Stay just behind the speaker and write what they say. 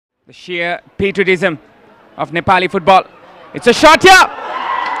The sheer patriotism of Nepali football. It's a shot here.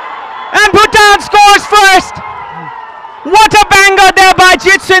 And Bhutan scores first. What a banger there by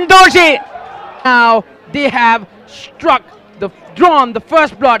𝗙𝗔𝗏𝗏𝗧𝗖. Now they have drawn the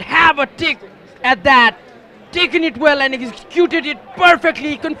first blood, have a tick at that, taken it well and executed it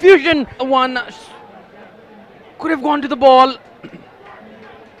perfectly. Confusion one could have gone to the ball.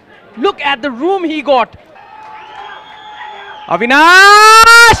 Look at the room he got.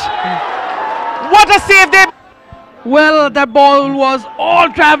 Avinash! What a save there! Well, that ball was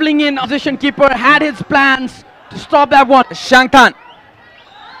all traveling in. Opposition keeper had his plans to stop that one. Shangtan.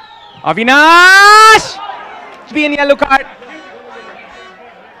 Avinash! Be in yellow card.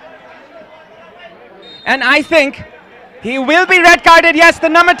 And I think he will be red carded. Yes, the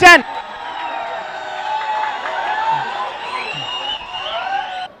number 10.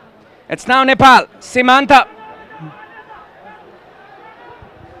 It's now Nepal. Simanta.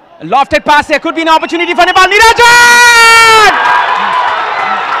 A lofted pass here. Could be an opportunity for Nepal. Nirajan!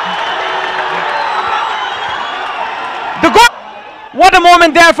 The goal. What a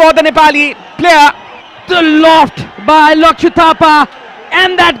moment there for the Nepali player. The loft by 𝗦𝗔𝗙𝗘𝗧𝗢,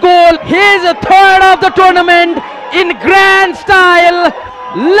 and that goal. He's a third of the tournament in grand style.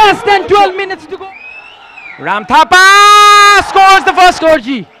 Less than 12 minutes to go. Ram Thapa scores the first.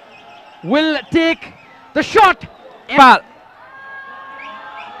 𝗏𝗏𝗧𝗏 will take the shot. Nepal.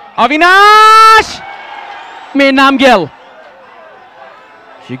 Avinash! 𝗦𝗔𝗙𝗙𝗦.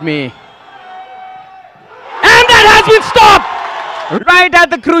 𝗙𝗛𝗡. And that has been stopped! Right at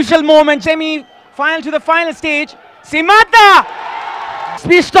the crucial moment. Semi-final to the final stage. Simanta!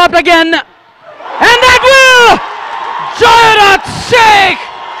 Speed stopped again. And that will! 𝗏𝗏𝗧𝗏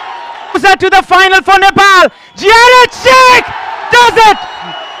To the final for Nepal. 𝗦𝗔𝗙𝗏𝗏 does it!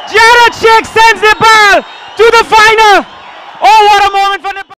 𝗦𝗔𝗙𝗏𝗏 sends Nepal to the final. Oh, what a moment for Nepal.